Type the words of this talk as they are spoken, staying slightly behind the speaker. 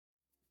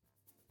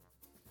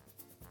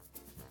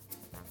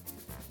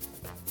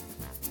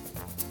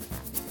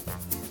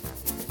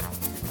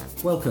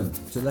Welcome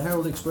to the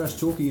Herald Express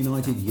Torquay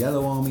United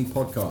Yellow Army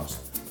podcast,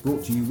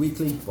 brought to you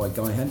weekly by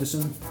Guy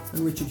Henderson and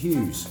Richard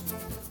Hughes.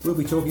 We'll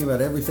be talking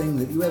about everything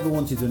that you ever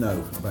wanted to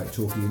know about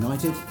Torquay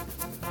United.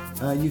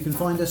 You can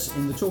find us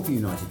in the Torquay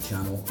United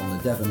channel on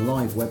the Devon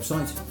Live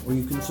website, or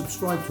you can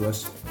subscribe to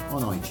us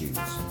on iTunes.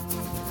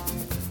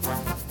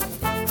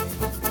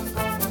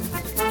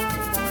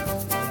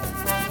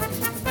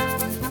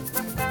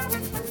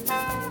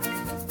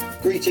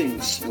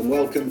 Greetings and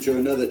welcome to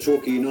another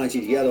Torquay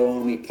United Yellow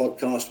Army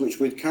podcast, which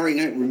we're carrying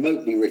out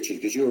remotely, Richard,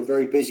 because you're a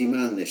very busy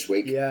man this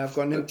week. Yeah,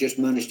 I've just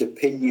managed to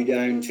pin you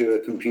down to a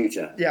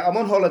computer. Yeah, I'm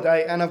on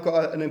holiday and I've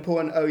got an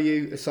important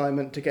OU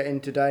assignment to get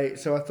in today.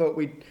 So I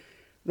thought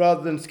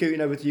rather than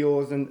scooting over to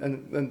yours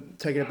and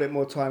taking a bit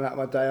more time out of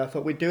my day, I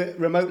thought we'd do it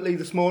remotely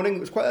this morning. It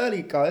was quite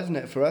early, guys, isn't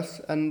it, for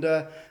us? And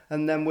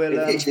then we'll...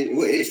 It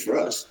is for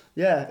us.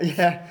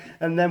 Yeah.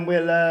 And then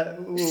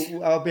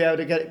I'll be able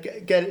to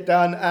get it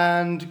done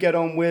and get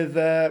on with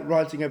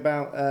writing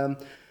about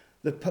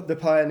the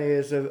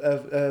pioneers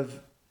of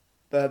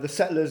the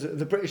settlers,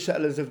 the British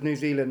settlers of New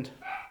Zealand.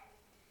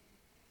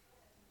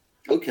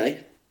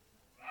 Okay.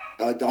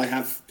 I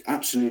have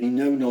absolutely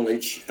no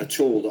knowledge at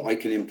all that I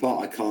can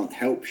impart. I can't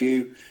help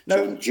you. No.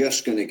 So I'm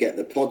just going to get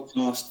the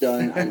podcast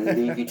done and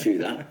leave you to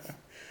that.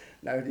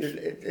 No,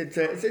 it's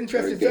an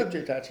interesting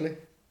subject, actually.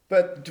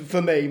 But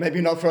for me, maybe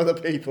not for other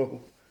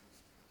people.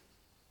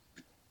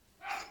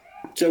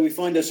 So we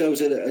find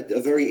ourselves at a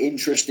very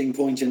interesting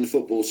point in the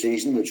football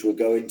season, which we'll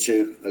go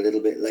into a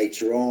little bit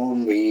later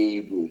on.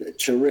 A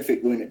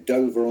terrific win at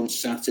Dover on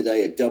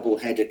Saturday, a double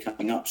header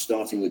coming up,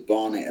 starting with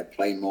Barnet at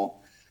Plainmoor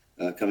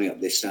coming up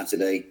this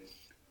Saturday.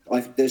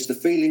 There's the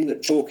feeling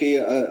that Torquay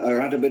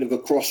are at a bit of a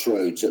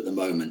crossroads at the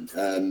moment.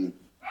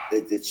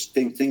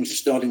 Things are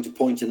starting to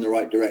point in the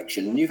right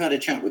direction. And you've had a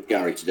chat with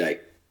Gary today.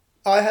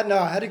 I had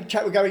a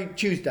chat with Gary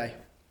Tuesday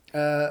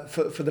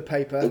for the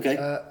paper. Okay.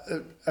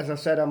 As I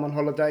said, I'm on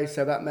holiday,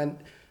 so that meant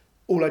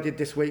all I did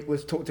this week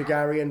was talk to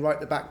Gary and write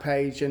the back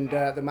page and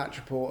the match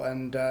report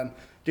and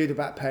do the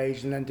back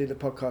page and then do the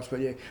podcast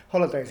with you.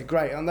 Holidays are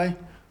great, aren't they?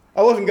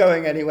 I wasn't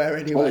going anywhere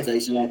anyway.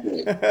 Holidays are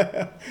lovely.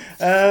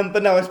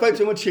 But no, I spoke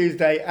to him on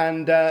Tuesday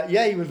and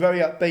he was very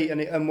upbeat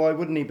and why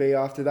wouldn't he be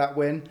after that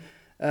win?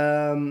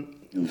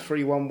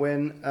 3-1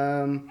 win.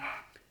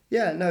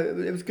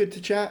 It was good to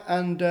chat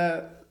and...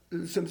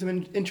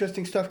 Some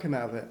interesting stuff came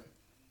out of it.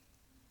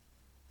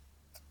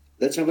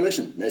 Let's have a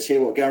listen. Let's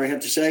hear what Gary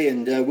had to say,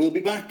 and we'll be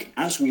back,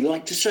 as we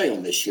like to say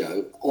on this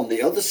show, on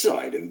the other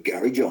side of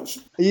Gary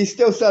Johnson. Are you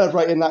still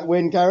celebrating that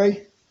win,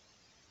 Gary?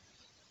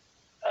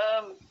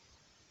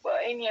 Well,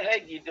 in your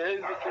head you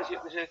do, because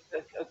it was a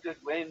good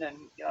win, and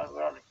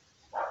we're on a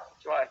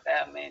drive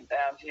down, me and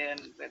Downs here,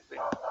 and we're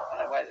on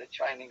our way to the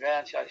training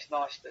ground, so it's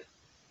nice that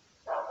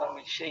when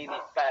we've seen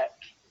it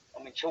back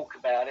and we talk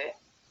about it,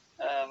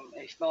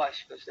 it's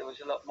nice because there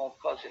was a lot more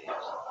positives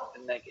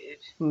than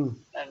negatives,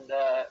 and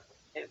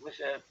it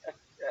was a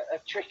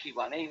tricky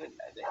one. Even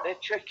they're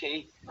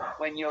tricky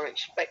when you're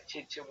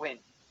expected to win,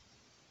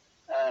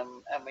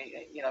 and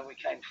we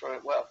came through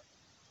it well.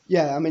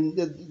 Yeah, I mean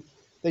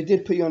they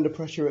did put you under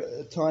pressure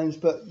at times,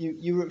 but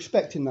you were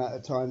expecting that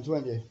at times,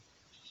 weren't you?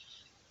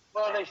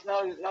 Well, there's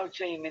no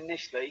team in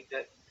this league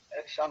that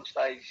at some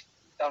stage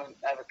don't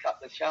have a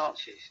couple of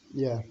chances.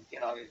 Yeah.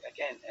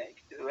 Again,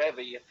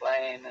 whoever you're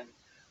playing and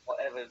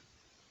whatever,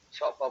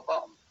 top or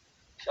bottom.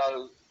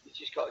 So you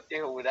just got to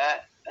deal with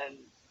that. And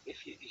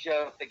if you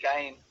deserve the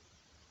game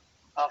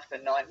after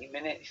 90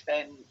 minutes,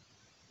 then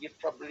you've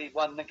probably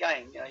won the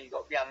game. You've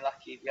got to be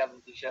unlucky if you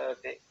haven't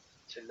deserved it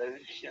to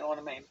lose. You know what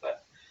I mean?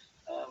 But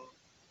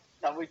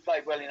no, we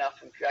played well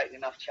enough and created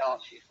enough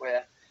chances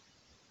where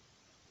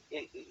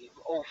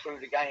all through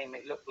the game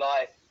it looked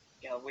like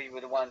we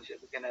were the ones that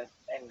were going to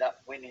end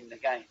up winning the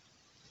game.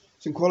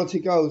 Some quality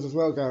goals as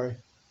well, Gary.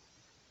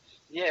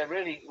 Yeah,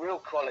 really, real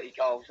quality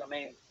goals. I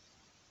mean,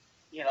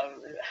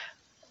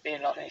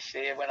 being honest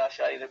here, when I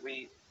say that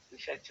we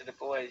said to the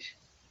boys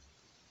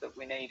that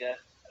we need a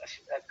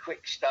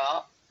quick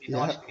start, it'd be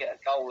nice to get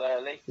a goal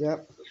early. Yeah.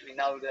 Because we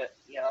know that,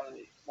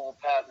 it's more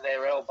power to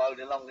their elbow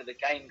the longer the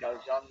game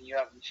goes on and you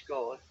haven't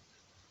scored.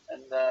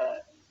 And,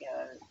 the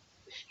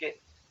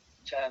skip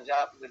turns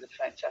up with a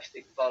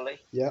fantastic volley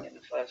in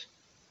the first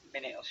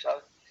minute or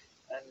so.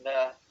 And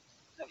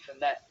from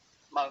that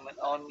moment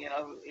on,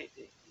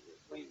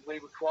 we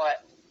were quite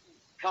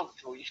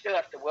comfortable. You still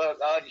have to work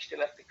hard, you still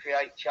have to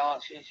create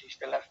chances, you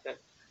still have to...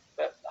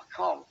 But I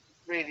can't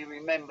really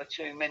remember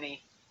too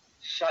many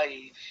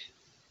saves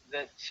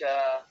that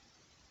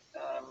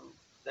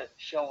that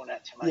Sean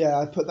had to make. Yeah,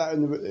 I put that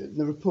in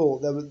the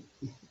report. There was,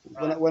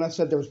 when I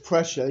said there was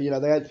pressure,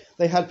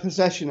 they had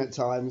possession at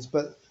times,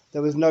 but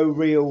there was no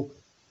real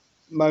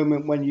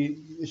moment when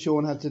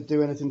Sean had to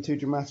do anything too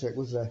dramatic,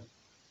 was there?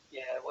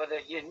 Yeah, well,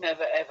 you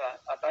never ever...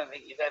 I don't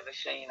think you've ever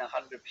seen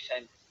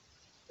 100%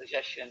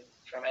 possession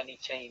from any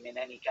team in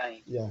any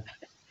game,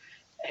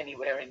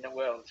 anywhere in the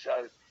world.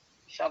 So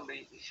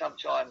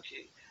sometimes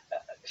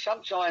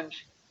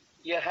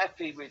you're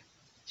happy with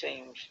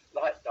teams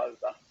like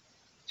Dover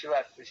to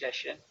have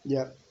possession.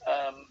 Yeah.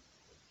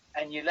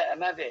 and you let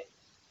them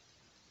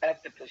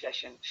have the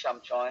possession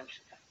sometimes,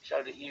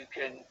 so that you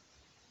can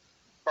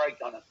break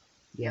on them.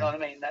 You know what I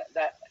mean?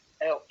 That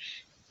helps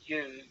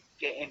you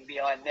get in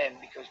behind them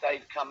because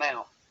they've come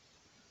out.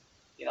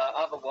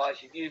 Otherwise,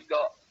 if you've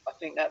got, I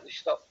think that was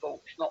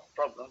Stockport's not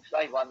problems.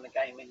 They won the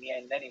game in the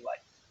end anyway.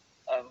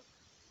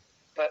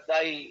 But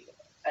they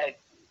had,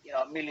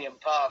 a million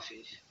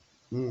passes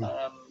and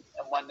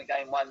won the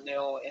game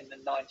 1-0 in the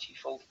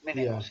 94th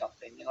minute or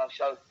something.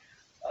 So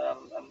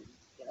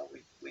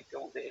we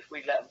thought that if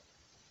we let them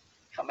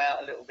come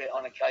out a little bit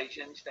on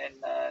occasions, then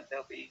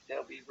there'll be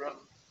room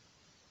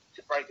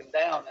to break them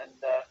down, and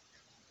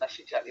that's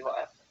exactly what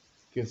happened.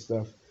 Good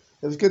stuff.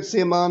 It was good to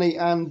see Amani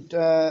and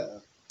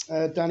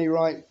Danny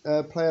Wright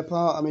play a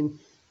part. I mean,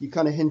 you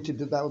kind of hinted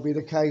that would be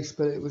the case,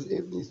 but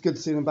it's good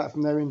to see them back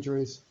from their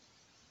injuries.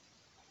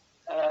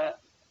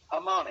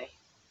 Amani,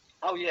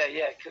 oh yeah,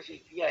 because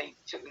he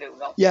took a little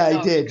knock. Yeah,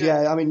 he did. Good.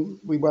 Yeah, I mean,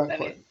 we weren't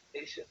quite.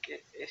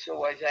 It's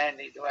always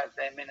handy to have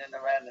them in and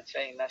around the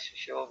team, that's for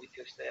sure,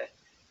 because they're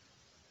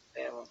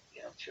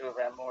two of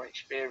our more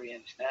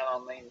experienced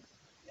now. I mean,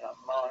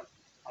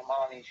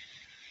 Amani's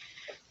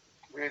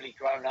really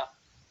grown up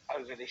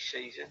over this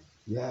season.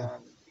 Yeah.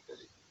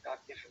 Because he's done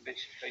different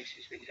bits and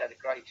pieces, but he's had a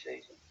great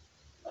season.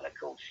 And of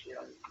course,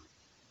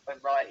 when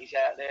Wright is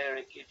out there,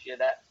 it gives you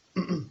that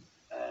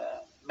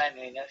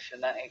manliness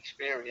and that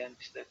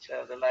experience that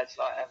the lads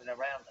like having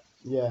around them.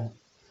 Yeah.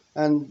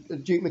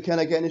 And Duke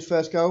McKenna getting his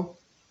first goal?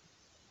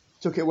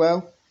 Took it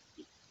well?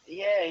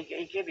 Yeah,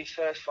 he gave his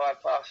first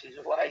 5 passes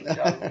away,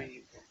 so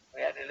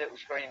we had a little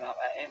scream up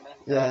at him,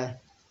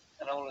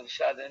 and all of a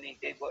sudden he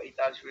did what he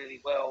does really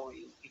well.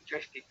 He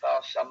drifted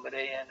past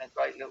somebody and a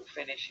great little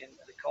finish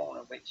into the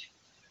corner, which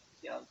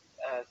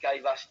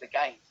gave us the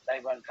game. They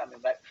weren't coming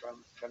back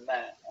from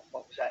that.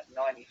 What was that,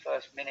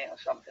 91st minute or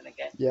something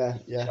again? Yeah.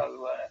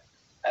 So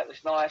that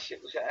was nice.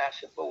 It was at our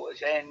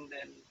supporters' end,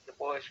 and the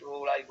boys were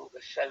all able to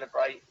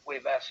celebrate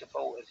with our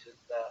supporters, and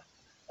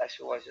that's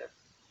always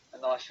a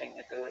nice thing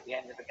to do at the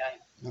end of the game.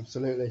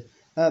 Absolutely.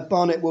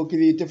 Barnet will give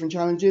you different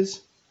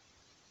challenges?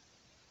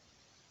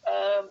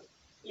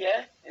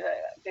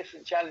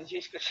 Different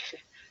challenges, because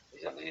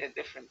it's obviously a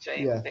different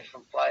team with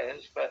different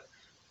players, but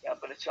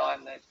by the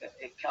time that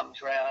it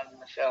comes round,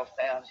 myself,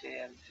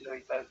 Downsy and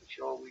Louis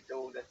Burkenshaw, we do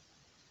all the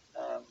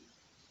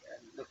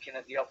looking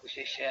at the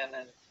opposition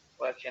and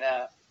working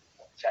out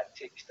what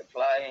tactics to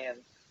play, and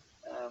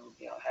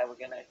how we're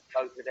going to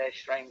cope with their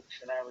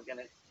strengths and how we're going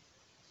to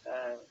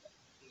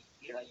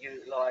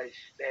utilise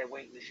their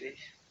weaknesses.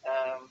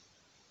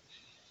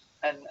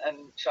 And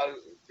so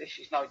this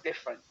is no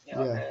different.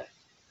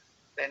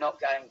 They're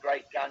not going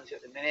great guns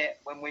at the minute.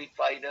 When we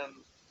played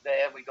them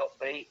there, we got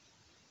beat,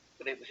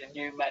 but it was a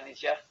new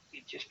manager.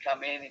 He'd just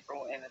come in, he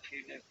brought in a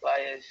few new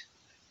players,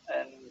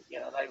 and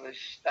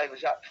they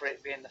was up for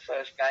it being the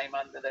first game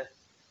under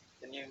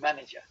the new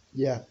manager.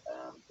 Yeah.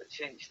 But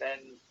since then,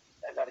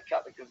 they've had a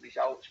couple of good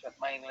results, but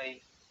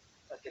mainly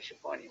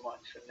disappointing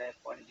ones from their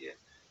point of view.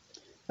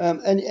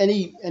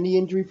 Any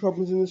injury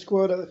problems in the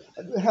squad?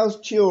 How's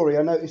Chiori?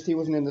 I noticed he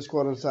wasn't in the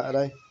squad on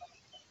Saturday.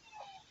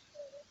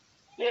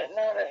 Yeah,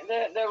 no,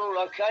 they're all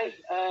okay.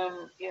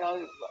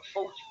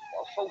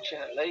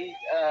 Fortunately,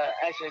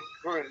 as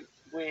a group,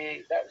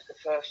 that was the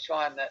first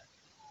time that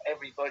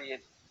every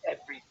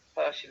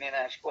person in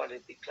our squad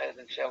had declared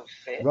themselves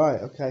fit.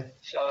 Right. Okay.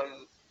 So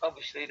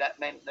obviously that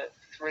meant that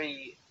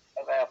 3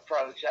 of our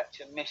pros had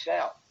to miss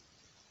out.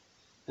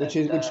 Which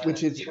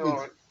is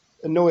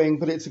annoying,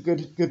 but it's a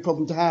good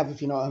problem to have,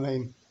 if you know what I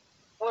mean.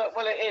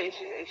 Well, it is.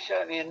 It's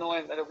certainly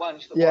annoying for the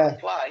ones that want to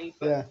play,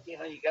 but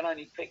you can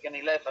only pick an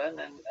 11 and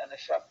a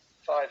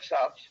 5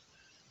 subs.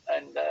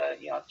 And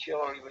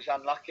Chiori was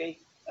unlucky,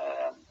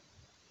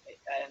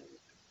 and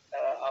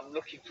I'm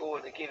looking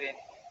forward to giving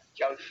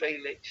Joe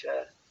Felix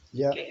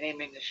getting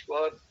him in the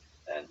squad.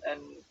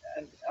 And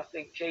I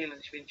think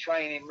Keelan's been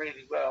training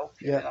really well,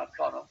 Keelan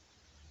O'Connell,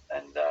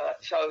 and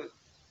so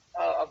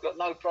I've got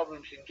no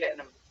problems in getting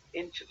them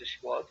into the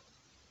squad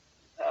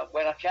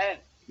when I can.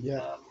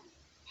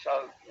 So,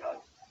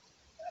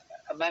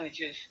 a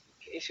manager's,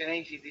 it's an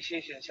easy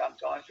decision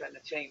sometimes when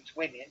the team's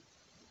winning,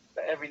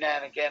 but every now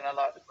and again I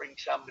like to bring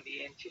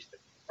somebody in just to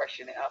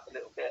freshen it up a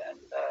little bit, and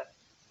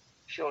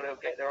sure they'll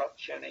get their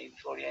opportunity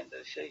before the end of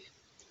the season.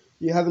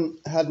 You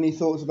haven't had any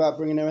thoughts about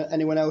bringing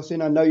anyone else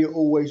in? I know you're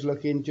always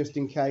looking just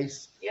in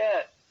case.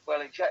 Yeah,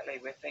 well, exactly.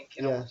 We're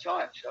thinking all the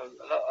time, so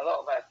a lot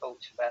of our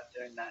thoughts about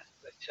doing that.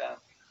 But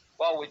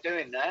while we're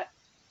doing that,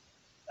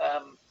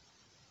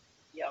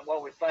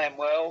 while we're playing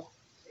well,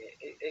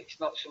 it's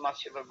not so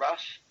much of a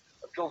rush.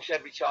 Of course,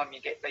 every time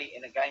you get beat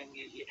in a game,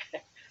 you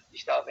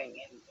start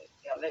thinking,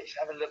 let's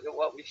have a look at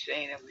what we've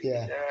seen, and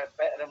they're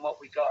better than what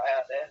we got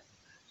out there.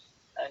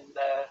 And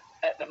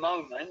at the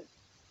moment,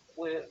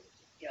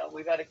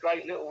 we've had a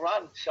great little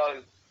run,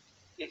 so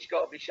it's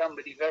got to be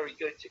somebody very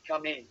good to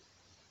come in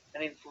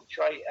and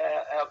infiltrate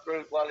our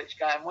group while it's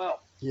going well.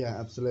 Yeah,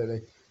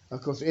 absolutely.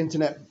 Of course,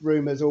 internet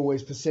rumours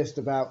always persist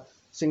about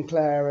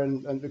Sinclair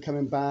and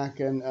coming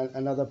back and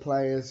other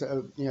players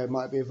that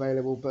might be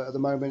available, but at the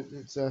moment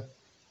it's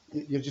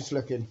you're just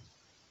looking?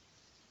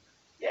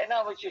 Yeah,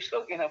 no, we're just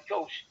looking. Of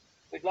course,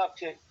 we'd love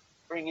to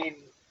bring in.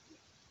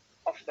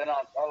 Often I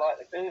like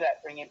to do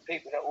that, bring in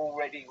people that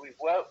already we've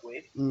worked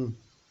with.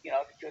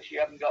 Because you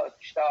haven't got to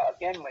start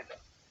again with them.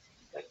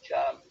 But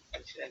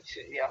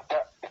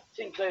but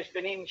Sinclair's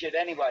been injured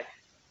anyway,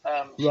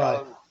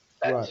 so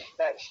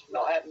that's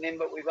not happening.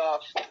 But we've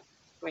asked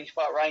Queen's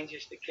Park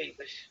Rangers to keep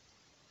us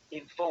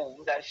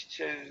informed as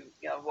to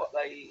what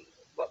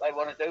they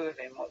want to do with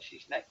him. What's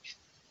his next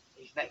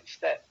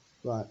step?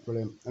 Right,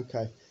 brilliant.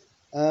 Okay,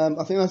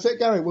 I think that's it,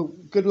 Gary. Well,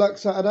 good luck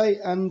Saturday,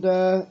 and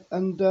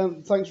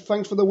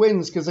thanks for the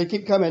wins because they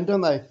keep coming,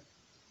 don't they?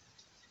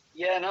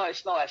 Yeah, no,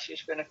 it's nice.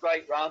 It's been a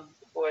great run.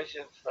 The boys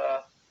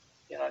have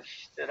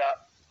stood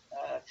up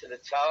to the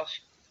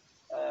task.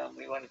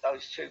 We wanted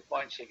those 2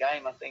 points a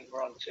game. I think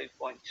we're on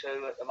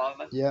 2.2 at the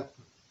moment. Yeah.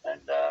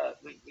 And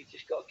we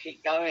just got to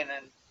keep going.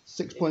 And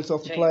 6 points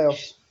off the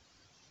playoffs.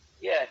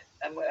 Yeah,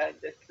 and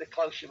the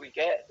closer we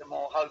get, the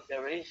more hope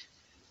there is.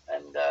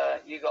 And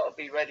you got to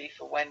be ready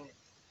for when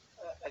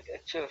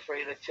 2 or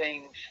 3 of the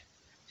teams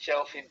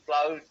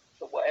self-implode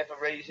for whatever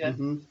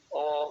reason,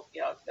 or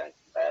they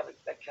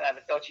can have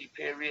a dodgy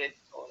period,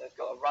 or they've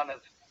got a run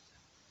of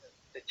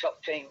the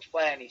top teams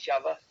playing each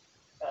other.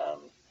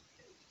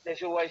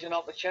 There's always an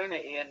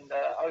opportunity, and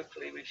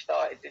hopefully we've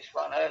started this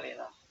run early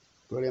enough.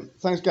 Brilliant.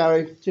 Thanks,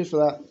 Gary. Cheers for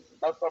that.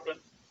 No problem.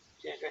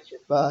 Cheers, Richard.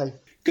 Bye.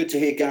 Good to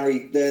hear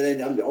Gary there.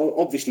 Then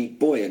obviously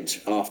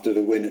buoyant after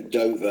the win at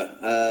Dover.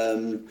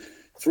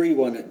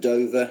 3-1 at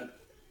Dover.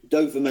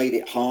 Dover made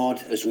it hard,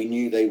 as we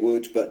knew they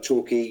would, but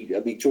Torquay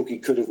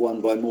could have won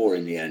by more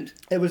in the end.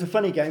 It was a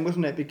funny game,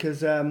 wasn't it?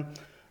 Because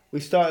we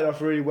started off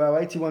really well.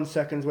 81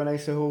 seconds when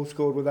Asa Hall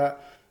scored with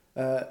that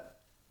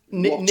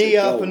knee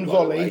up and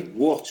volley.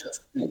 What a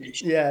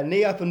finish! Yeah,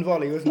 knee up and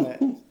volley, wasn't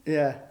it?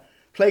 Yeah,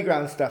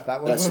 playground stuff.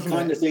 That was. That's the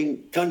kind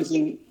of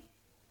thing.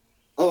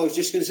 Oh, I was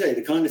just going to say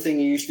the kind of thing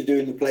you used to do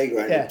in the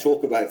playground and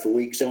talk about for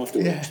weeks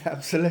afterwards. Yeah,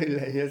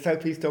 absolutely. Let's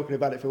hope he's talking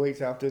about it for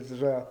weeks afterwards as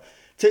well.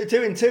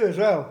 2-2 as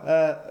well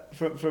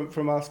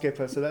from our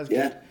skipper, so that's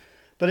good.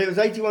 But it was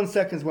 81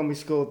 seconds when we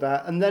scored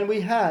that, and then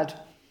we had,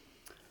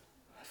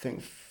 I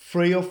think,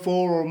 3 or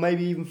 4 or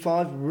maybe even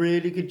 5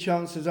 really good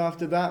chances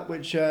after that,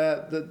 which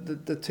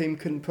the team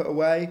couldn't put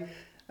away,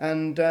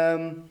 and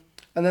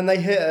then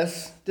they hit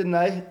us, didn't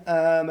they?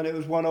 And it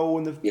was 1-1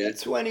 in the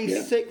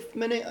 26th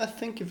minute, I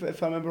think,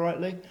 if I remember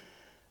rightly,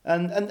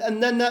 and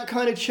then that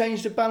kind of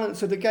changed the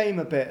balance of the game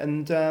a bit,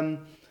 and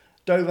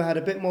Dover had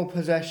a bit more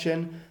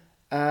possession.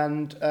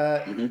 And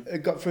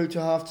it got through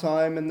to half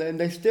time, and then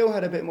they still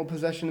had a bit more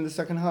possession in the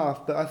second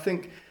half. But I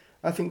think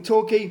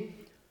Torquay,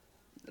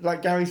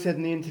 like Gary said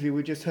in the interview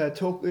we just heard,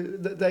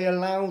 they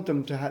allowed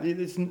them to have.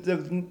 There's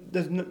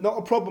not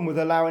a problem with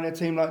allowing a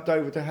team like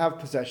Dover to have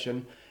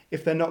possession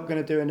if they're not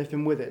going to do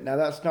anything with it. Now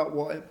that's not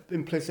what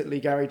implicitly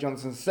Gary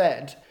Johnson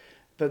said,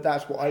 but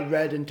that's what I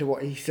read into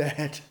what he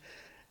said.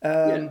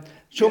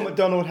 Sean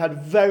McDonald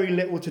had very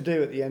little to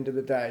do at the end of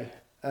the day,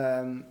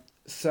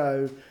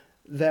 so.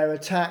 Their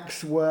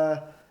attacks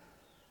were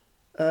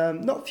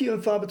not few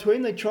and far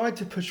between. They tried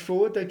to push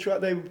forward.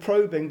 They were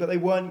probing, but they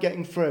weren't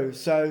getting through.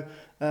 So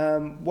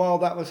while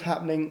that was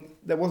happening,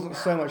 there wasn't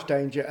so much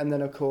danger. And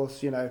then, of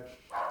course, Joe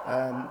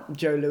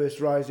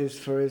Lewis rises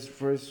for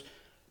his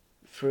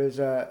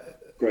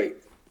great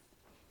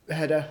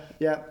header.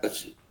 Yeah,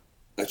 that's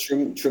a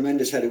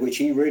tremendous header, which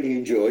he really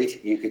enjoyed.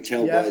 You could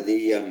tell by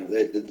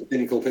the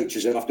Pinnacle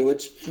pictures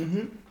afterwards.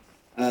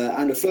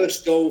 And a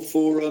first goal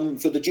for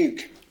the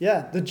Duke.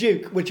 Yeah, the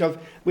Duke, which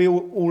we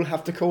all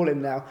have to call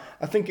him now.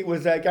 I think it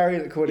was Gary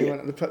that called him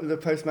at the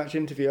post-match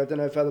interview. I don't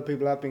know if other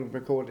people have been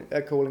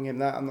calling him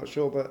that. I'm not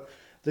sure, but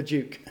the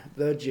Duke.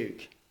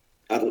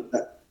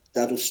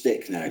 That'll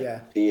stick now. Yeah.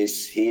 He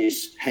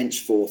is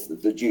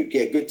henceforth the Duke.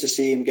 Yeah, good to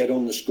see him get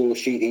on the score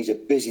sheet. He's a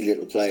busy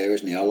little player,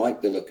 isn't he? I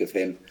like the look of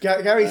him.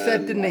 Gary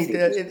said, didn't he,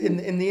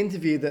 in the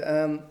interview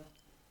that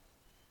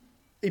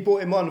he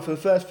brought him on for the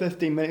first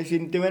 15 minutes. He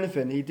didn't do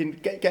anything. He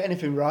didn't get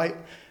anything right.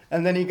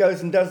 And then he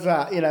goes and does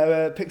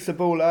that, picks the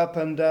ball up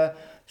and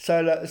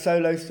solo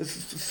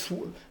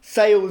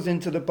sails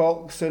into the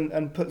box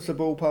and puts the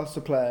ball past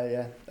the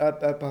player,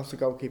 past the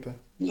goalkeeper.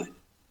 Yeah.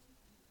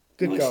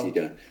 Good goal.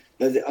 Done.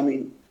 I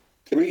mean,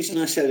 the reason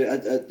I said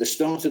at the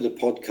start of the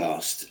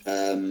podcast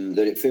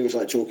that it feels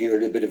like Torquay are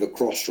at a bit of a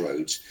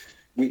crossroads,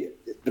 the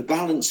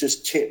balance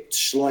has tipped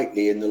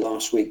slightly in the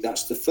last week.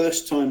 That's the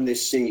first time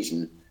this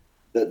season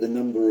that the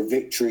number of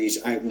victories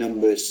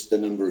outnumbers the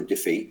number of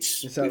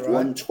defeats. We've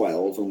won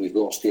 12 and we've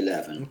lost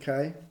 11.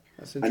 Okay,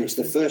 that's interesting. And it's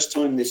the first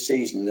time this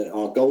season that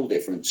our goal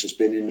difference has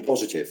been in the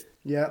positive.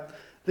 Yeah.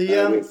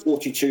 We're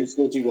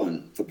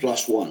 42-41 for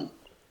 +1.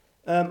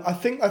 I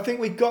think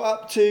we got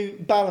up to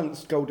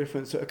balanced goal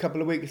difference a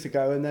couple of weeks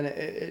ago, and then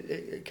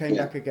it came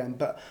back again.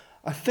 But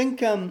I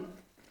think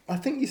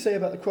you say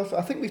about the cross.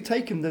 I think we've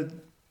taken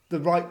the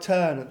right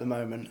turn at the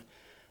moment.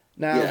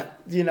 Now,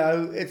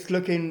 it's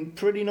looking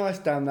pretty nice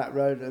down that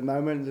road at the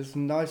moment. There's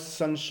some nice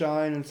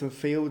sunshine and some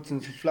fields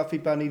and some fluffy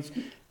bunnies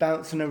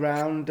bouncing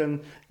around,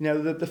 and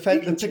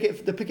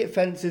the picket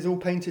fence is all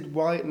painted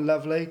white and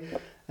lovely.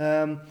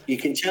 You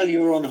can tell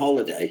you're on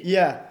holiday.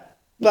 Yeah,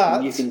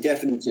 but you can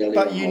definitely tell.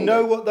 But you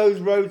know what those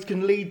roads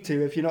can lead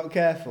to if you're not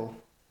careful.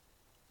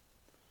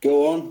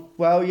 Go on.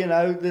 Well, you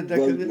know,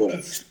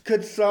 it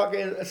could start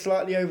getting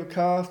slightly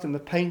overcast, and the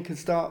paint could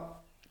start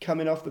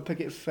coming off the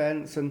picket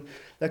fence, and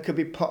there could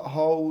be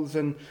potholes,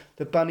 and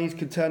the bunnies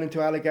could turn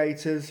into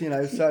alligators. You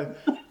know, so.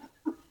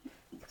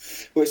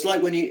 Well, it's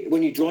like when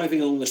you're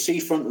driving along the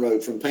seafront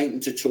road from Paynton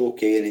to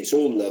Torquay, and it's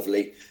all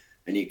lovely,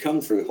 and you come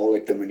through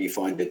Hollicombe and you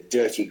find a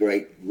dirty,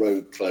 great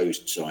road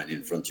closed sign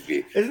in front of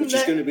you, is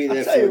going to be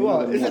there for another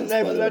month. Isn't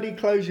there bloody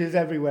closures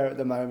everywhere at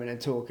the moment in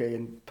Torquay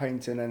and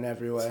Paynton and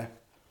everywhere?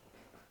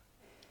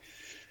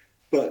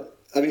 But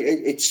I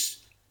mean,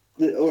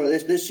 all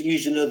right. Let's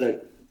use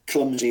another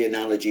clumsy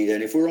analogy.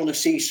 Then, if we're on a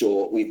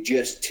seesaw, we've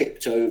just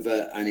tipped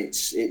over, and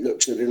it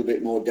looks a little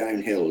bit more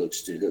downhill.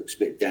 It looks a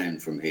bit down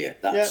from here.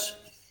 That's. Yep.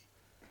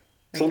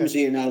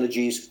 Clumsy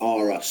analogies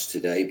are us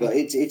today, but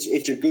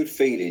it's a good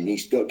feeling.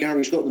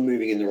 Gary's got them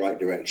moving in the right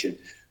direction,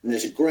 and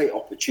there's a great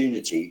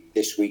opportunity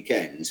this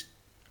weekend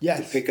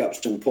to pick up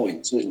some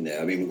points, isn't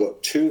there? I mean, we've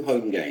got 2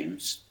 home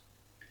games.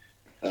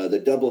 The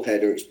double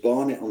header, it's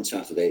Barnet on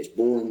Saturday, it's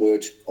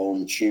Bournemouth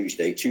on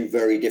Tuesday. 2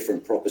 very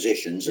different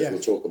propositions, as we'll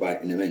talk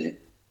about in a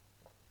minute.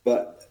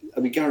 But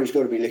I mean, Gary's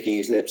got to be licking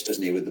his lips,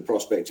 doesn't he, with the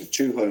prospect of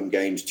 2 home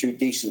games, 2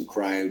 decent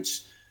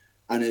crowds.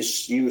 And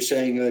as you were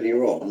saying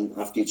earlier on,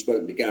 after you'd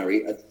spoken to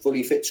Gary, a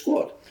fully fit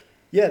squad.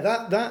 Yeah,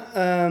 that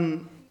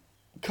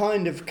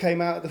kind of came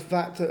out of the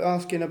fact that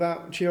asking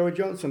about Chioro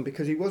Johnson,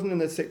 because he wasn't in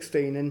the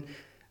 16. And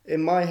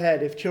in my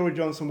head, if Chioro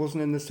Johnson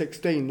wasn't in the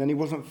 16, then he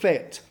wasn't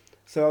fit.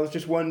 So I was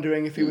just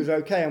wondering if he was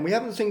okay. And we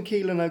haven't seen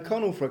Keelan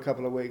O'Connell for a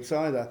couple of weeks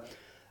either.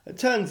 It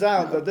turns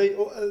out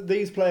that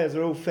these players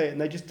are all fit, and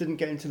they just didn't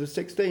get into the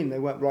 16. They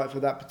weren't right for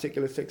that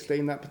particular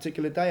 16, that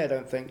particular day, I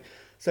don't think.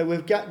 So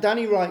we've got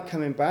Danny Wright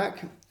coming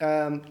back,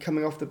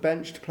 coming off the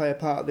bench to play a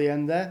part at the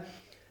end there,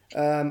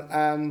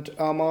 and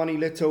Armani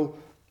Little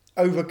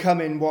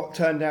overcoming what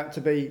turned out to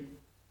be.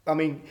 I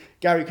mean,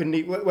 Gary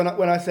couldn't. When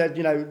I said,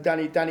 you know,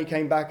 Danny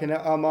came back and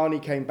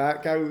Armani came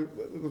back. Gary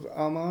was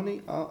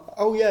Armani.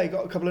 Oh yeah, he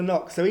got a couple of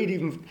knocks. So he'd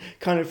even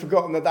kind of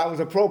forgotten that was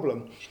a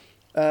problem.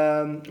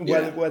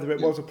 Whether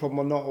it was a problem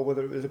or not, or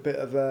whether it was a bit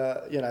of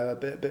a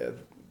bit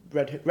of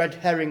red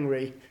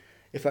herringry,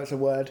 if that's a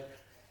word.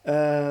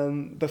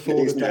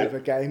 Before the Dover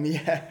game,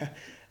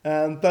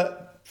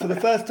 but for the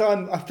first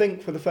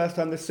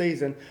time this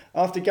season,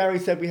 after Gary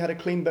said we had a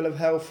clean bill of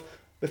health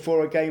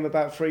before a game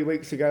about 3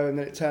 weeks ago, and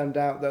then it turned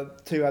out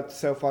that 2 had to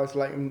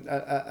self-isolate and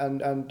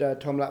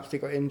Tom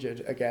Lapsley got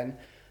injured again.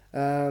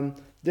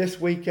 Last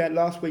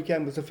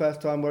weekend was the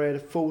first time where he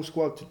had a full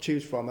squad to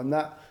choose from, and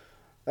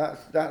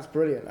that's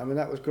brilliant. I mean,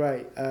 that was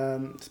great,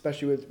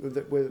 especially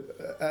with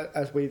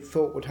as we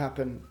thought would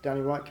happen,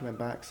 Danny Wright coming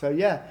back. So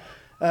yeah.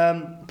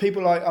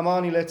 People like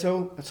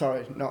Chioro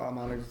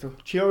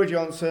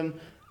Johnson,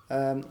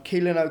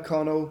 Keelan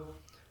O'Connell,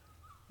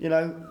 you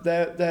know,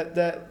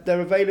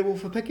 they're available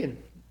for picking.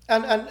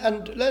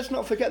 And let's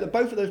not forget that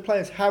both of those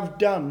players have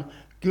done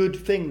good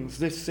things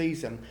this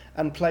season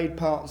and played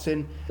parts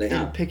in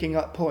picking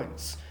up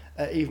points,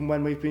 even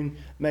when we've been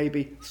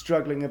maybe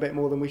struggling a bit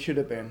more than we should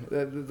have been.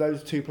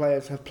 Those 2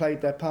 players have played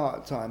their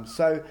part at times.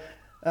 So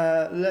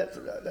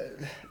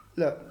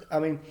look, I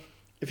mean,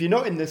 if you're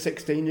not in the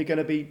 16, you're going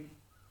to be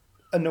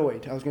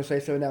annoyed. I was going to say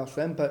something else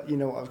then, but you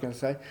know what I was going to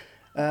say.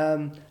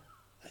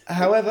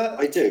 However,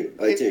 I do,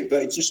 but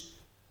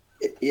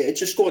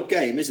it's a squad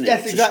game, isn't it? Yes,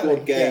 it's exactly. a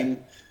squad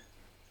game.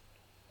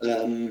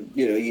 Yeah.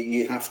 You know,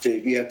 you have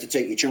to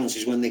take your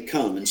chances when they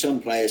come, and some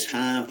players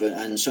have,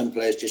 and some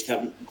players just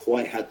haven't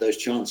quite had those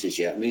chances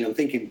yet. I mean, I'm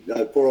thinking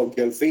poor old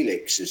Joe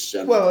Felix has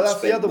that's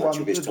spent the other much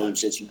one of his time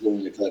since he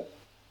joined the club.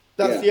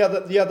 That's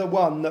the other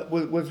one that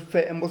was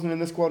fit and wasn't in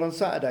the squad on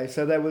Saturday.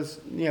 So there was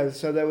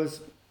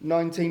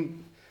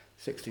 19.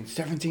 16,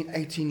 17,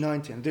 18,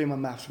 19. I'm doing my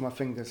maths with my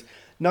fingers.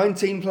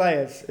 19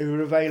 players who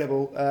are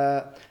available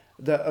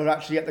that are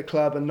actually at the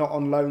club and not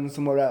on loan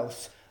somewhere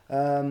else.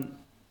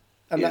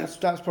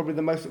 That's probably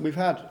the most that we've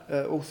had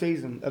all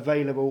season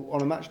available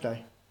on a match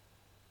day.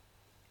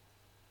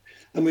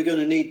 And we're going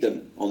to need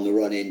them on the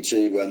run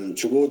into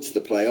towards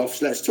the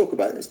playoffs. Let's talk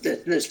about this.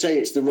 Let's say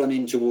it's the run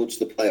in towards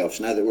the playoffs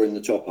now that we're in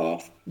the top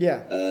half.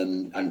 Yeah.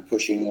 And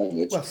pushing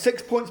onwards. Well,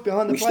 6 points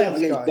behind the playoffs, We start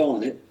against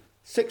Barnet.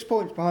 6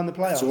 points behind the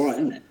playoffs. That's all right,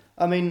 isn't it?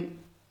 I mean,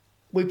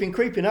 we've been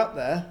creeping up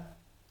there.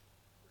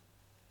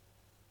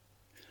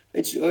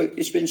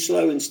 It's been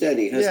slow and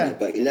steady, hasn't it?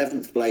 But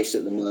 11th place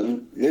at the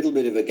moment. A little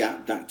bit of a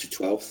gap back to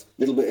 12th. A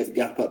little bit of a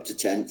gap up to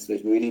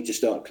 10th. We need to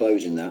start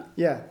closing that.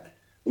 Yeah.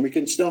 And we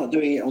can start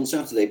doing it on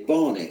Saturday.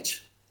 Barnet.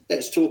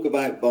 Let's talk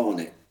about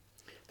Barnet.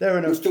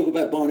 Let's talk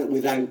about Barnet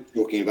without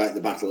talking about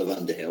the Battle of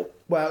Underhill.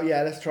 Well,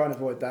 yeah, let's try and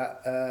avoid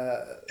that.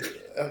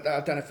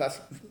 I don't know if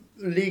that's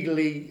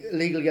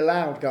legally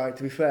allowed, Guy,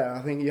 to be fair.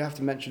 I think you have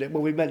to mention it.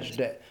 Well, we mentioned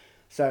it.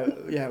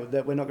 So, yeah,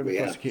 we're not going to be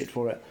prosecuted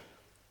for it.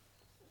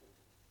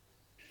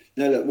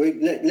 No, look,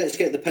 let's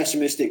get the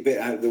pessimistic bit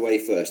out of the way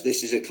first.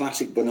 This is a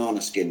classic banana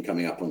skin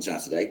coming up on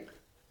Saturday.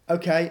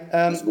 Okay.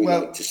 as we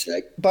like to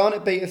say.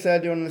 Barnet beat us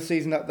earlier on in the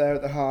season up there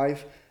at the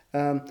Hive.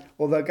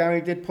 Although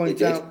Gary did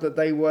point out that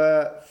they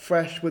were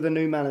fresh with a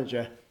new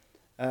manager.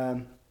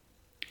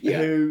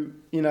 Who,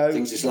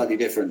 things are slightly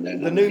different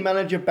then. The new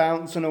manager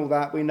bounce and all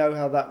that, we know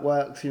how that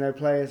works.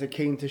 Players are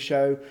keen to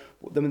show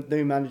the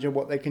new manager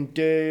what they can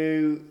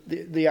do.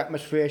 The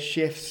atmosphere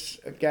shifts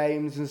at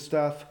games and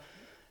stuff.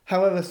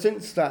 However,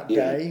 since that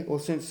day, or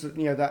since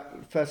that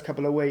first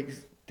couple of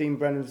weeks, Dean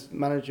Brennan's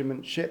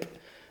managementship,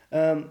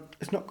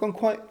 it's not gone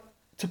quite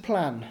to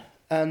plan,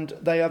 and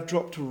they have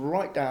dropped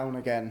right down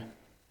again.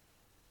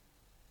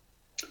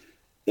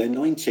 They're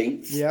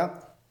 19th. Yeah.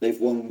 They've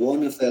won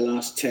one of their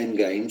last 10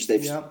 games.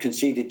 They've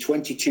conceded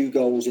 22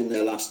 goals in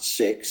their last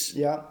 6.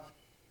 Yeah.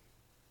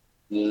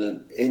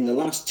 In the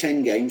last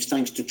 10 games,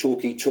 thanks to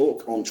Torquay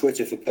Talk on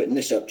Twitter for putting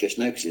this up just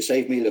now, because it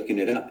saved me looking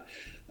it up.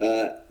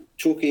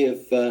 Torquay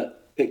have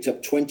picked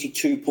up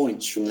 22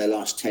 points from their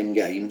last 10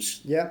 games.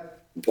 Yeah.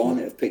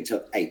 Barnet have picked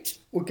up 8.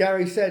 Well,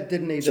 Gary said,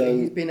 didn't he, that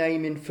he's been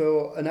aiming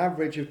for an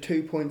average of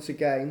 2 points a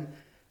game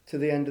to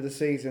the end of the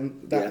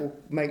season. That will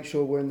make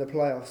sure we're in the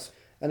playoffs.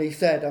 And he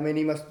said, I'm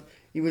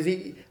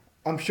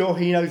sure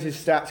he knows his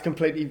stats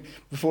completely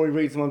before he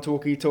reads them on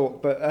Torquay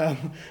Talk, but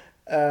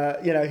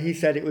he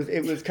said it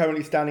was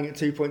currently standing at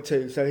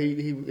 2.2, so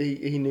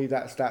he knew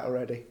that stat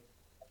already.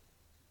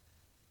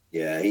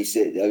 Yeah, he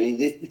said.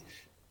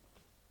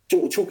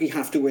 Torquay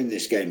have to win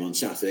this game on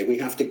Saturday. We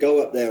have to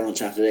go up there on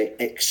Saturday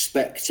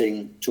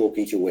expecting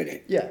Torquay to win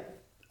it. Yeah.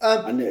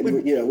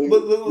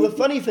 The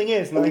funny thing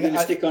is, we're going to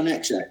stick our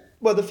necks out.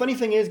 Well, the funny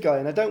thing is, Guy,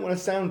 and I don't want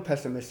to sound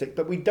pessimistic,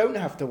 but we don't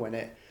have to win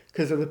it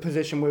because of the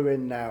position we're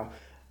in now.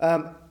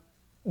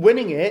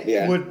 Winning it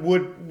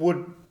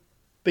would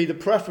be the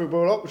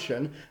preferable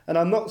option, and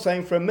I'm not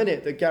saying for a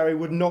minute that Gary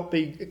would not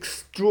be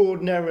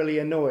extraordinarily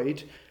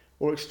annoyed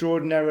or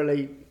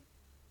extraordinarily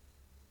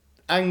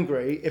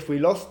angry if we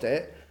lost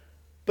it.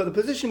 But the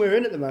position we're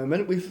in at the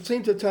moment, we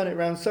seem to have turned it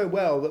around so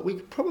well that we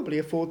could probably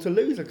afford to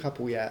lose a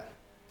couple yet.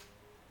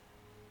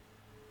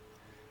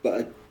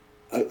 But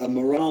a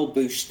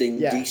morale-boosting,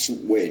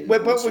 decent win.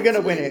 But we're going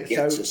to win it.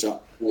 Gets us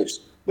up close.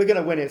 We're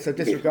going to win it, so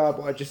disregard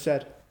what I just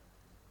said.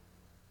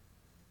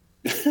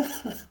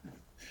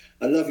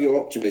 I love your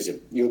optimism.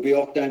 You'll be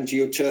off down to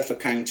your turf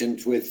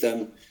accountant with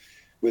a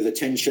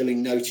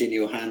 10-shilling note in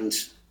your hand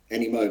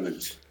any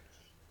moment.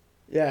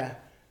 Yeah.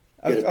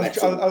 I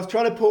was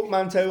trying to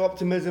portmanteau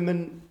optimism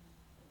and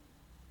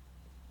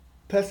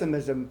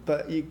pessimism,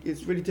 but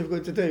it's really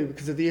difficult to do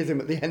because of the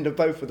ism at the end of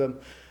both of them.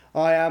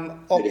 I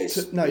am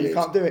you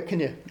can't do it, can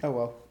you? Oh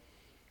well.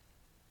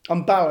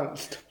 I'm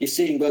balanced. You're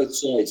seeing both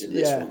sides in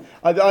this one.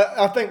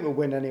 I think we'll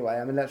win anyway.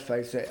 I mean, let's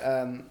face it.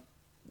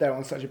 They're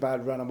on such a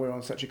bad run and we're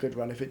on such a good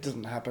run. If it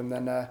doesn't happen,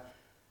 then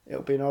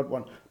it'll be an odd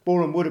one.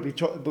 Boreham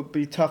would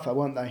be tougher,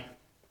 won't they?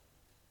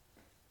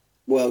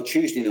 Well,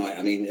 Tuesday night,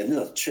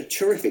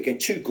 terrific and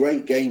 2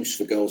 great games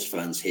for Gulls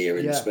fans here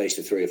in the space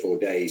of 3 or 4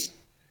 days.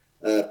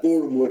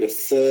 Boreham Wood are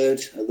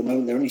third at the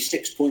moment. They're only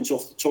 6 points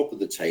off the top of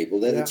the table.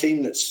 They're the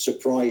team that's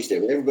surprised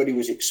everybody. Everybody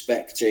was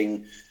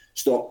expecting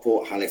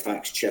Stockport,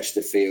 Halifax,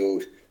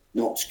 Chesterfield,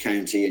 Notts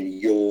County and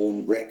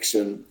Yorn,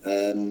 Wrexham,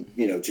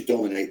 to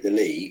dominate the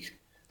league.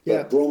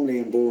 But Bromley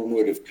and Boreham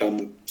Wood have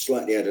come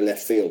slightly out of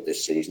left field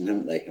this season,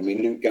 haven't they? I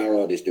mean, Luke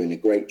Garrard is doing a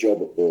great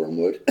job at Boreham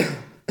Wood.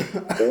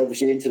 They're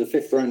obviously into the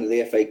 5th round of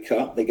the FA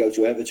Cup. They go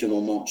to Everton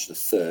on March the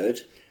 3rd.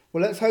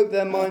 Well, let's hope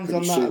their mind's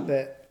on that a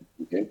bit.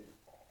 Okay.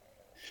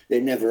 They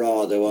never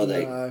are, though, are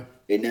they? No.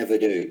 They never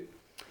do.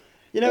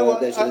 You know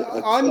what?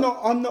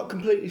 I'm not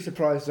completely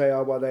surprised they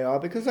are where they are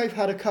because they've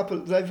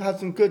had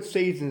some good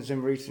seasons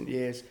in recent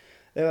years.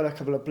 They've had a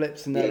couple of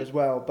blips in there as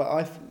well,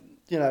 but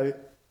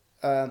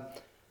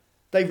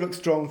they've looked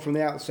strong from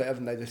the outset,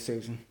 haven't they, this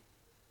season?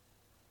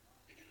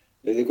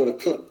 They've got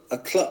a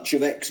clutch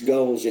of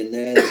ex-goals in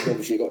there. They've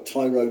obviously got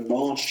Tyrone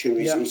Marsh, who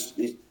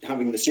is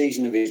having the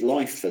season of his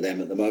life for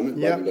them at the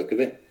moment, by the look of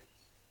it.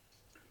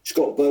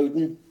 Scott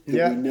Bowden, who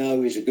we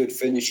know is a good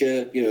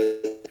finisher.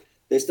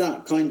 There's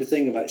that kind of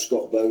thing about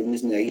Scott Bowden,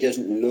 isn't there? He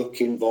doesn't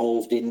look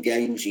involved in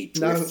games. He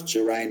drifts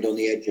around on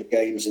the edge of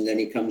games, and then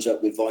he comes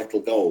up with vital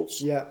goals.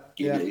 You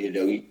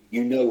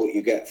know what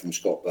you get from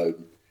Scott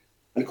Bowden.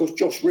 And of course,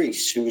 Josh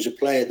Rees, who was a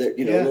player that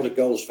a lot of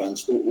Gulls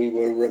fans thought we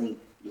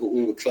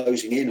were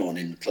closing in on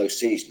in the close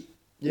season.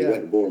 He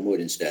went to Boreham Wood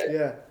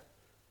instead.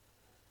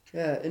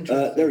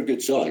 Interesting. They're a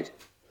good side.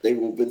 They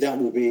will, but that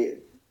will be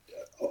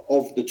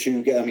of the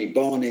 2 games. I mean,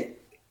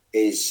 Barnet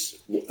is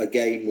a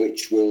game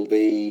which will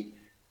be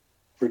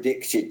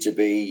predicted to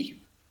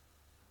be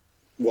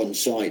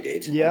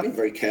one-sided. I'm being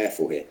very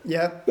careful here.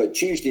 But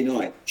Tuesday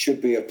night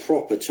should be a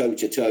proper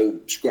toe-to-toe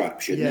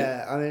scrap, shouldn't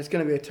it? I mean, it's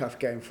going to be a tough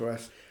game for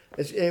us.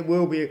 It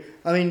will be.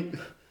 I mean,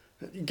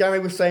 Gary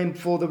was saying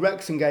before the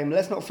Wrexham game,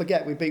 let's not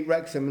forget we beat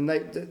Wrexham, and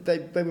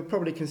they would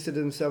probably consider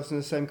themselves in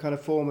the same kind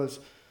of form as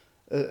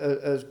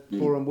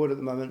Boreham Wood at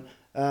the moment.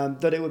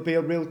 That it would be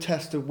a real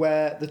test of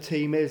where the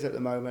team is at the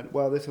moment.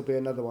 Well, this will be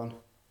another one.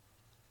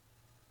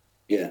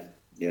 Yeah.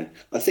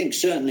 I think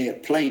certainly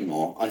at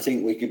Plainmoor, I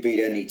think we could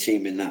beat any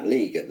team in that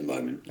league at the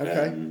moment.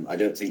 Okay. I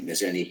don't think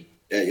there's any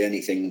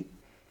anything.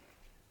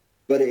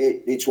 But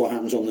it's what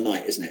happens on the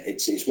night, isn't it?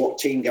 It's what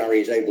Team Gary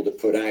is able to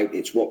put out.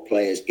 It's what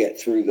players get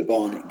through the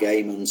Barnet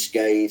game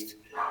unscathed.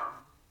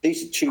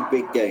 These are two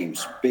big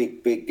games,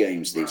 big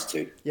games, these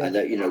two. Yeah.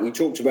 And, we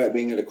talked about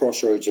being at a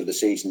crossroads of the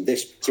season.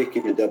 This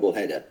particular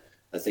doubleheader,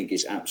 I think,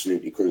 is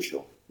absolutely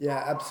crucial.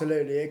 Yeah,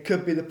 absolutely. It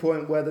could be the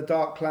point where the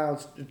dark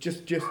clouds are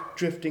just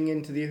drifting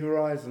into the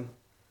horizon.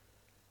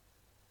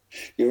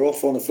 You're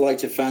off on a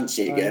flight of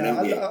fancy again,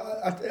 aren't you?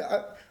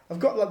 I've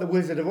got like the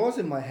Wizard of Oz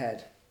in my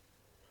head.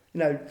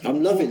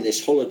 I'm loving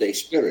this holiday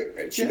spirit,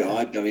 Rich. Yeah.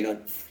 I've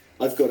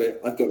got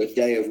a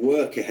day of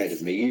work ahead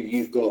of me.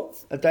 You've got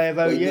a day of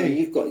OU.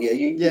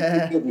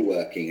 No, you'll be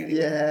working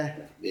anyway.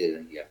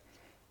 Yeah.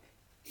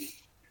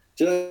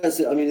 So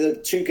there are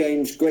two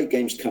games, great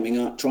games coming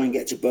up. Try and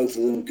get to both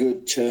of them.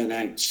 Good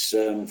turnouts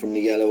from the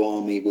Yellow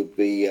Army would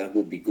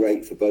be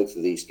great for both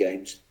of these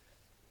games.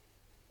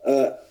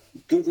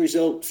 Good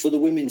result for the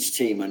women's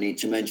team, I need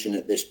to mention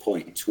at this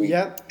point. We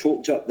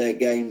talked up their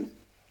game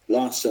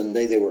last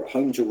Sunday. They were at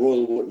home to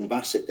Royal Wootton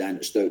Bassett down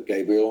at Stoke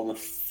Gabriel on a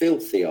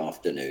filthy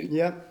afternoon.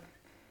 Yeah.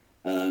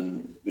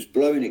 It was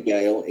blowing a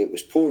gale, it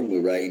was pouring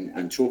with rain,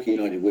 and Torquay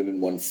United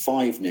women won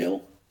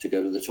 5-0 to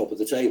go to the top of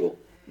the table.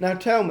 Now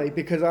tell me,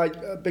 because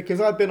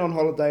I've been on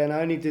holiday and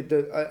I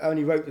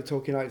only wrote the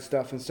Torquay United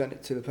stuff and sent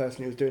it to the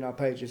person who was doing our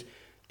pages.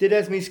 Did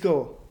Esme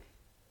score?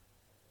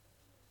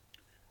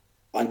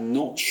 I'm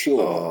not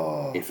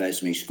sure if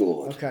Esme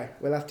scored. Okay,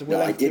 we'll have to.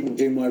 I didn't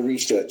do my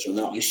research on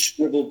that. I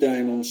scribbled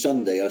down on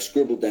Sunday.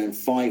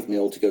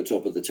 5-0 to go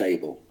top of the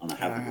table, and I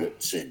haven't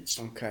looked since.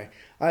 Okay,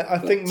 I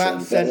think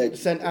Matt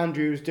sent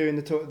Andrew, who's doing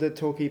the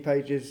Torquay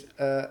pages,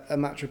 a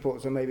match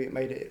report, so maybe it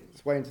made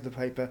its way into the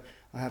paper.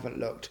 I haven't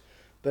looked,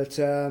 but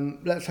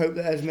let's hope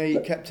that Esme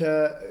kept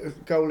her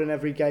goal in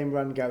every game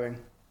run going.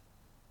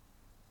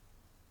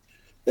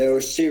 They're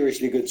a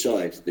seriously good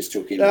side, this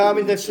Torquay.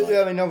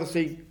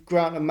 Obviously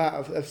Grant and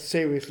Matt have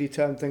seriously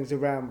turned things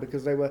around,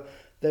 because they were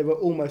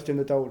almost in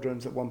the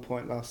doldrums at one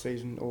point last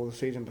season or the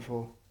season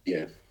before.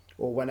 Yeah.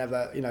 Or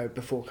whenever,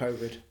 before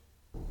COVID.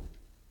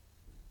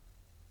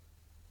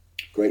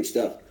 Great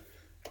stuff.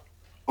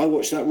 I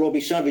watched that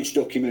Robbie Savage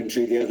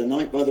documentary the other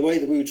night, by the way,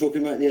 that we were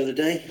talking about the other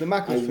day. The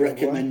Macclesfield one. I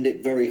recommend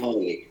it very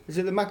highly. Is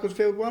it the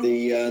Macclesfield one?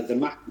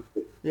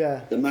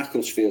 The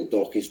Macclesfield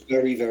doc is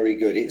very, very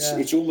good.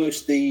 It's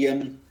almost the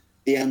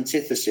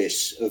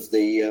antithesis of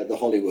the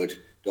Hollywood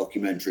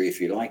documentary, if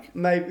you like.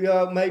 Maybe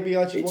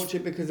I should watch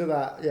it because of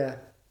that. Yeah.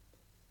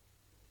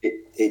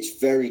 It's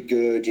very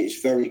good.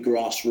 It's very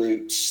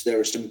grassroots. There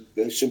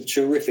are some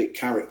terrific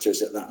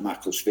characters at that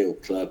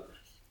Macclesfield club,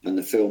 and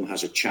the film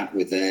has a chat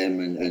with them,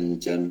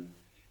 and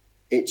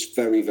it's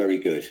very, very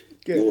good.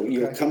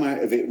 You'll come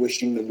out of it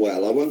wishing them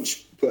well. I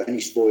won't put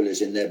any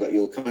spoilers in there, but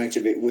you'll come out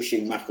of it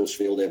wishing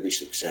Macclesfield every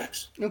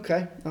success.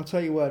 Okay, I'll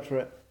take your word for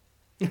it.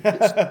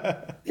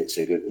 It's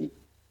a good one.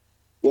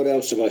 What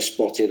else have I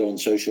spotted on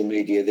social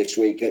media this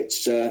week?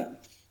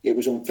 It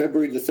was on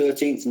February the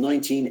 13th,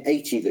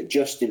 1980, that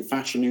Justin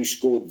Fashanu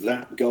scored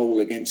that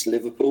goal against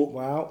Liverpool.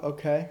 Wow,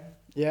 okay.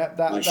 Yeah,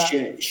 I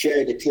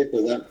shared a clip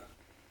of that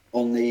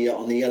on the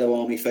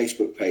Yellow Army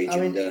Facebook page,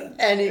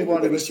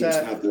 anyone of seems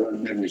to have their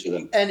own memories of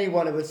them.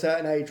 Anyone of a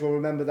certain age will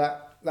remember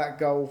that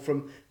goal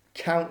from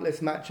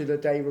countless match of the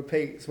day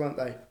repeats, won't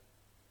they?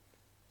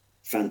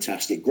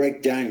 Fantastic.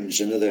 Greg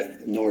Downs, another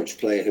Norwich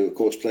player who, of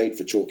course, played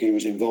for Torquay,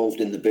 was involved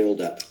in the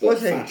build-up.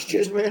 Was he? I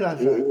didn't realise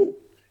that.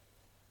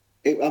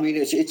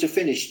 It's a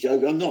finish.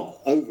 I'm not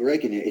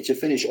over-egging it. It's a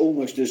finish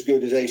almost as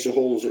good as Asa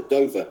Hall's at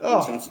Dover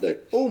on Saturday.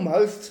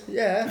 Almost,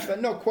 yeah,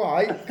 but not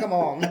quite. Come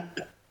on.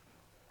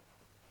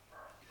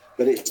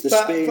 But it's the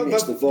spin,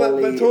 it's the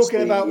volley, but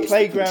talking about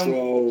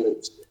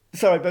playground,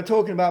 but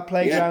talking about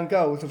playground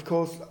goals, of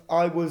course,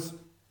 I was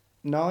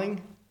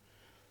 9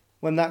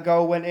 when that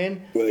goal went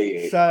in.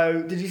 Brilliant.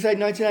 So, did you say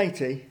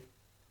 1980?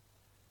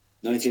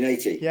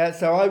 1980. Yeah,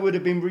 so I would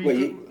have been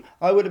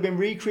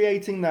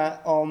recreating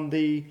that on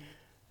the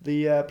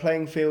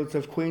playing fields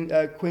of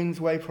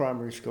Queensway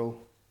Primary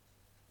School.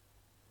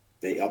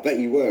 I bet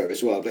you were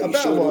as well. I bet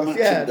I was.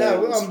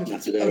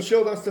 Yeah, I'm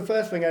sure that's the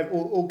first thing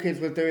all kids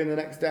were doing the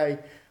next day,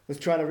 was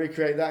trying to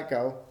recreate that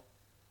goal.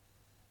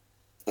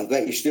 I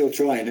bet you're still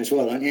trying as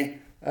well, aren't you?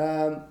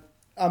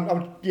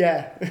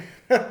 Yeah.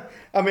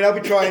 I mean, I'll be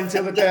trying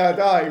until the day I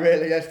die,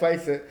 really, let's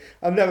face it.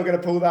 I'm never going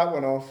to pull that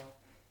one off.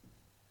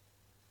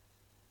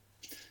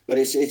 But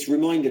it's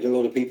reminded a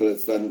lot of people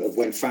of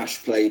when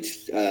Fash played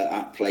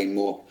at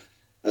Plainmoor,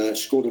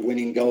 scored a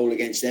winning goal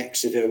against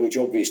Exeter, which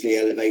obviously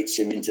elevates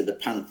him into the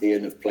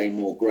pantheon of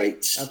Plainmoor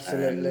greats.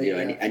 Absolutely.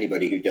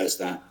 Anybody who does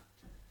that.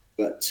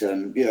 But,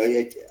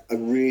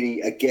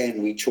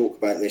 we talk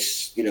about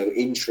this,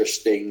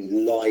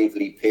 interesting,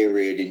 lively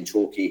period in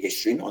Torquay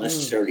history, not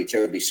necessarily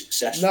terribly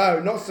successful. No,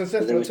 not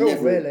successful there was at all,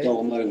 never really. A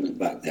dull moment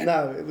back then.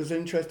 No, it was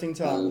interesting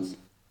times.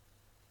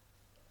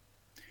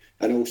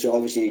 And also,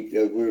 obviously,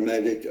 we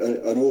remember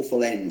an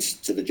awful end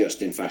to the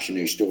Justin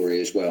Fashanu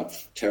story as well.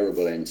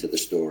 Terrible end to the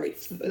story.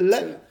 But,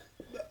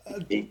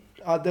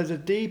 there's a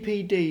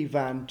DPD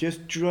van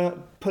just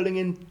pulling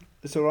in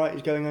It's all right.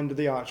 He's going under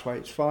the archway.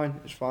 It's fine.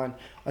 It's fine.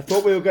 I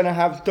thought we were going to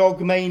have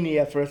Dog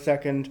Mania for a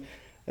second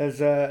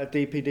as a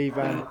DPD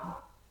van.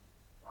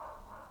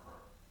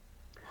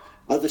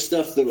 Other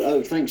stuff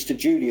thanks to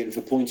Julian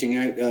for pointing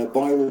out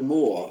Byron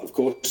Moore, of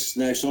course,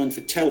 now signed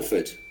for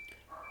Telford.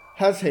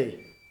 Has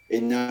he?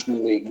 In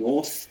National League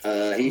North.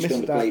 He's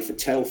going to play for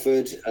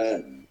Telford,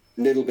 a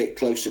little bit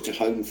closer to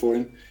home for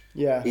him.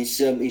 Yeah.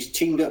 He's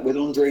teamed up with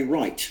Andre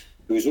Wright,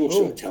 who is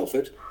also at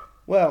Telford.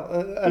 Well,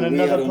 and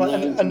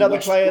another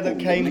player that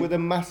came with a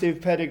massive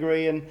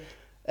pedigree, and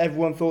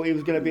everyone thought he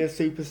was going to be a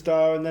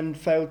superstar, and then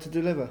failed to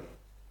deliver.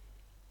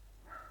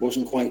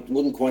 Wasn't quite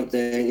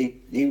there.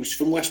 He was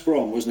from West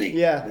Brom, wasn't he?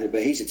 Yeah.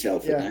 But he's at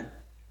Telford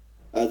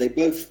now. They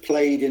both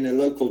played in a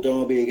local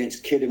derby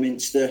against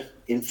Kidderminster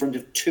in front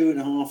of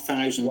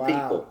 2,500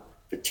 people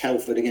for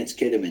Telford against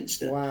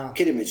Kidderminster. Wow.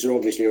 Kidderminster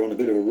obviously are on a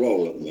bit of a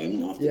roll at the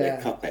moment after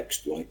their cup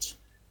exploits.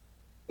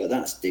 But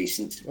that's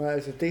decent. Well,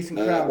 it's a decent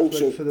crowd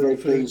also for very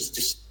the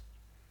pleased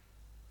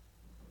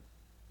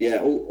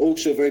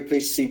also very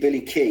pleased to see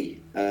Billy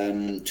Key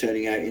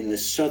turning out in the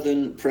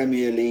Southern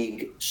Premier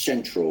League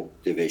Central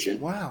Division.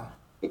 Wow.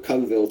 For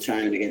Coville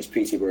Town against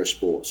Peterborough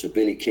Sports. So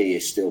Billy Key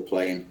is still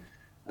playing.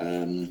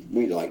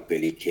 We like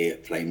Billy Key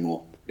at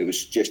Plainmoor. It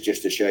was just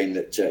a shame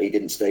that he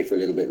didn't stay for a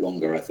little bit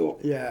longer, I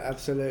thought. Yeah,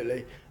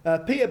 absolutely.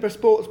 Peterborough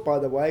Sports, by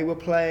the way, were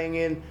playing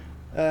in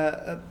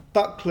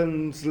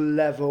Buckland's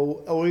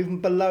level, or even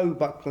below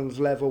Buckland's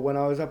level, when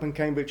I was up in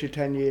Cambridgeshire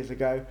 10 years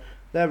ago.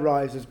 Their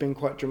rise has been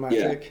quite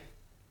dramatic.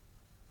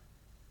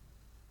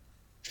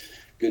 Yeah.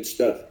 Good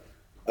stuff.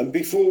 And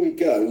before we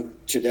go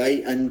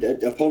today, and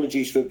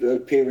apologies for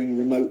appearing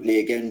remotely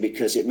again,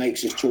 because it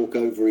makes us talk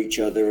over each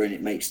other and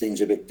it makes things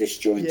a bit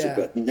disjointed. Yeah.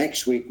 But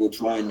next week we'll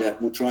try and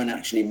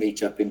actually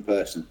meet up in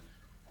person.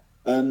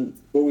 But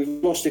we've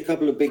lost a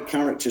couple of big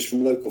characters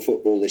from local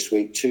football this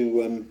week.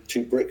 Two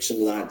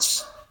Brixham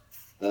lads.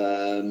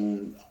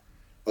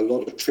 A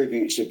lot of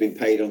tributes have been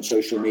paid on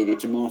social media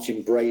to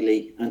Martin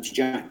Brayley and to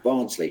Jack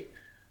Bardsley.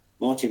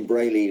 Martin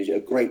Brayley is a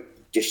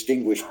great,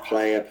 distinguished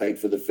player. Played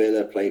for the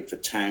Villa, played for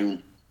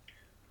Town.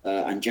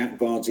 And Jack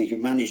Bardsley, who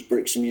managed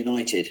Brixham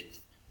United,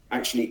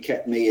 actually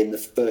kept me in the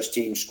first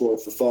team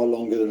squad for far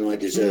longer than I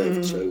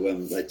deserved. So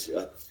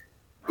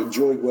I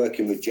enjoyed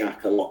working with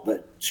Jack a lot.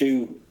 But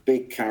two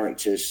big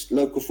characters.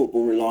 Local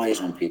football relies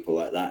on people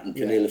like that and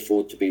can ill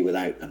afford to be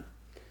without them.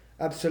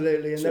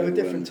 Absolutely, and there were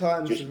different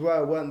times as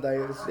well, weren't they?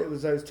 It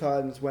was those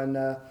times when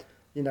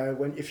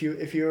when if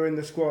you were in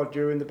the squad,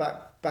 you were in the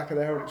back of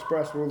the Herald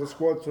Express, where all the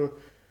squads were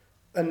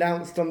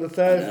announced on the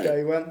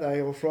Thursday, weren't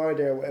they, or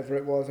Friday, or whatever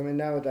it was. I mean,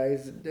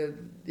 nowadays,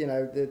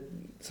 the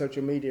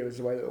social media is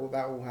the way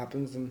that all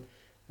happens, and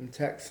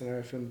texts and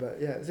everything. But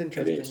yeah, it's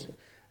interesting.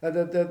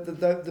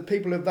 The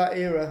people of that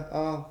era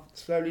are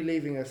slowly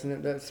leaving us,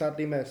 and they're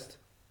sadly missed.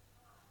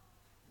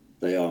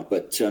 They are,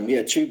 but two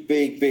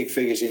big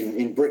figures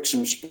in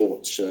Brixham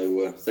sports,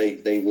 so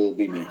they will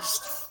be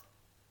missed.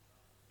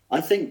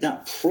 I think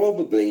that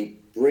probably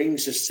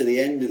brings us to the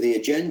end of the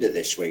agenda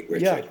this week,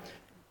 Richard. Yeah.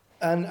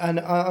 And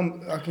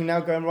I can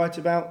now go and write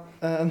about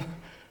the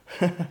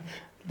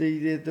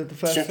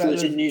first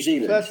settlers in New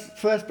Zealand.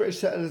 First British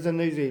settlers in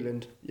New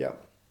Zealand. Yeah.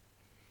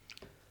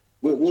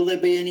 Will there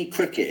be any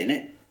cricket in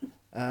it?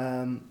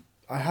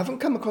 I haven't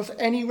come across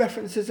any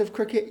references of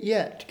cricket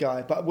yet,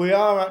 Guy. But we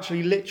are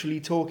actually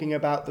literally talking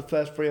about the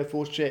first 3 or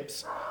 4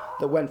 ships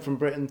that went from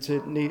Britain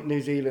to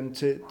New Zealand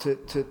to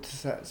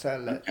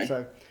settle it. Okay.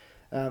 So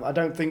I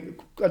don't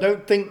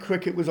think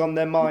cricket was on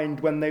their mind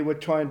when they were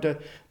trying to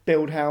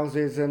build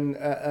houses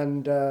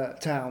and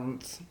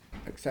towns,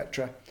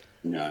 etc.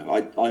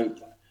 No,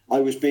 I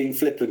was being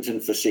flippant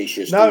and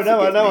facetious. No,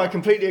 I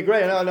completely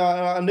agree.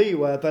 I knew you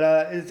were,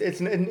 but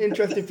it's an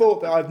interesting thought.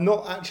 But I've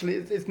not actually,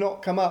 it's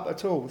not come up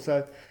at all.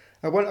 So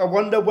I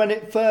wonder when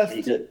it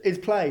first is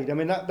played. I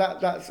mean,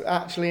 that's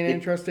actually an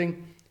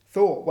interesting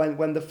thought.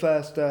 When the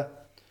first, I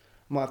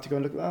might have to go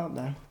and look that up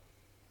now.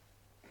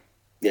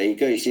 Yeah, you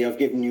go. You see, I've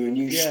given you a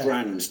new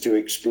strand to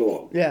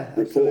explore. Yeah,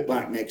 report absolutely.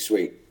 Back next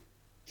week.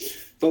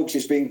 Folks,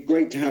 it's been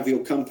great to have your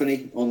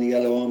company on the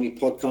Yellow Army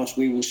podcast.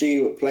 We will see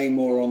you at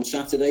Plainmoor on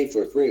Saturday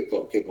for a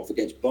 3:00 kickoff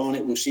against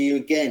Barnet. We'll see you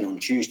again on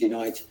Tuesday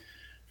night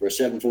for a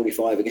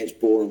 7:45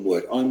 against Boreham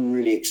Wood. I'm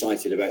really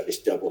excited about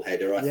this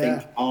doubleheader. I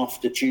think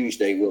after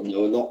Tuesday we'll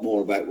know a lot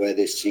more about where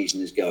this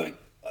season is going.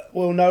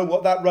 We'll know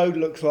what that road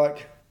looks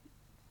like.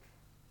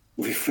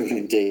 We will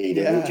indeed,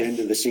 and which end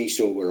of the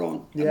seesaw we're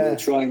on. And we'll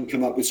try and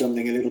come up with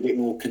something a little bit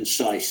more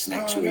concise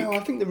next week. No, I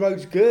think the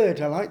road's good.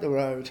 I like the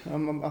road.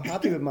 I'm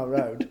happy with my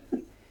road.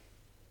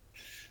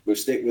 We'll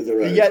stick with the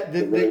road.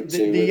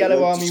 The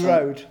Yellow Army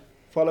Road.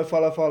 Follow.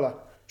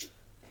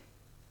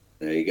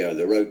 There you go,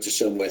 the road to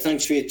somewhere.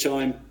 Thanks for your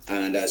time.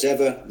 And as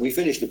ever, we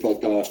finish the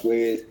podcast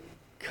with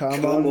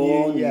Come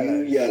on,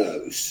 you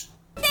Yellows.